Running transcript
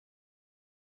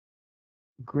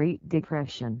Great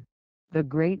Depression. The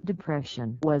Great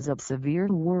Depression was a severe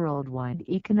worldwide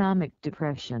economic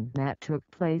depression that took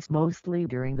place mostly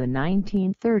during the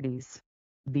 1930s,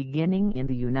 beginning in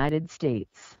the United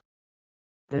States.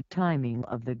 The timing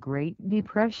of the Great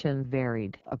Depression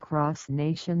varied across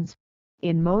nations.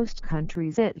 In most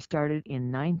countries it started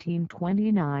in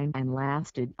 1929 and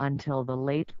lasted until the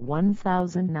late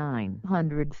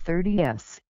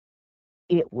 1930s.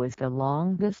 It was the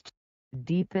longest,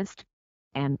 deepest,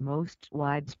 and most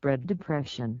widespread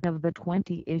depression of the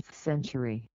 20th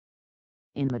century.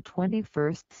 In the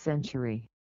 21st century,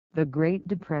 the Great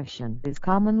Depression is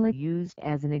commonly used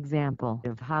as an example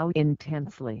of how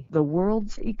intensely the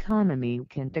world's economy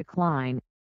can decline.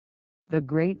 The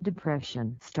Great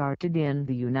Depression started in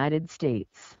the United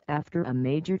States after a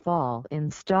major fall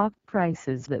in stock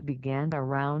prices that began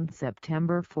around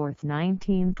September 4,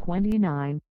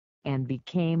 1929, and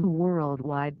became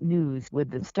worldwide news with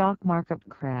the stock market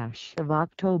crash of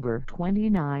October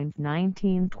 29,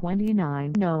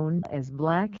 1929, known as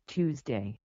Black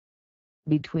Tuesday.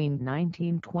 Between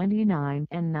 1929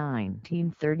 and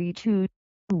 1932,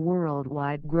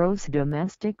 worldwide gross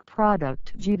domestic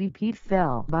product (GDP)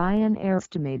 fell by an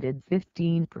estimated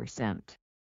 15%.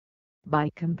 By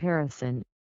comparison,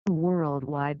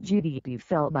 worldwide GDP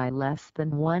fell by less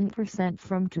than 1%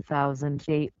 from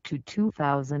 2008 to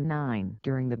 2009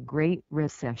 during the Great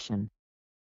Recession.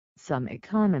 Some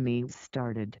economies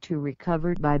started to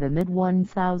recover by the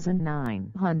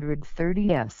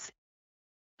mid-1930s.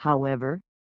 However,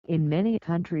 in many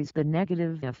countries the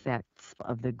negative effects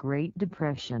of the Great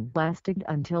Depression lasted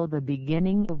until the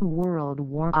beginning of World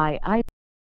War II.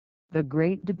 The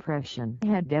Great Depression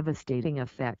had devastating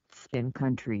effects in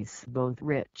countries both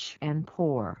rich and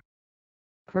poor.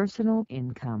 Personal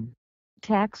income,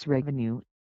 tax revenue,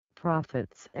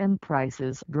 profits and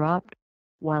prices dropped,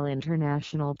 while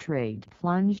international trade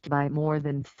plunged by more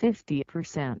than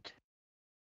 50%.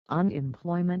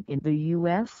 Unemployment in the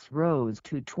U.S. rose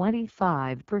to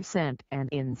 25% and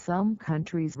in some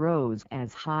countries rose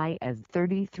as high as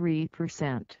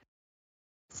 33%.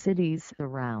 Cities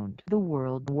around the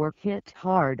world were hit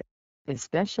hard,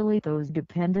 especially those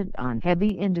dependent on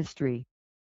heavy industry.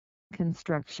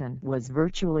 Construction was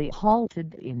virtually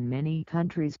halted in many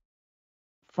countries.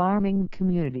 Farming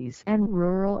communities and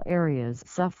rural areas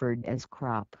suffered as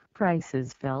crop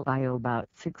prices fell by about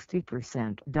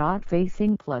 60%.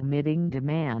 Facing plummeting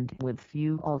demand with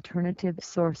few alternative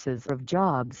sources of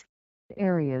jobs,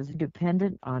 areas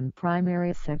dependent on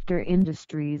primary sector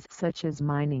industries such as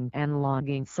mining and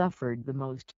logging suffered the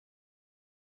most.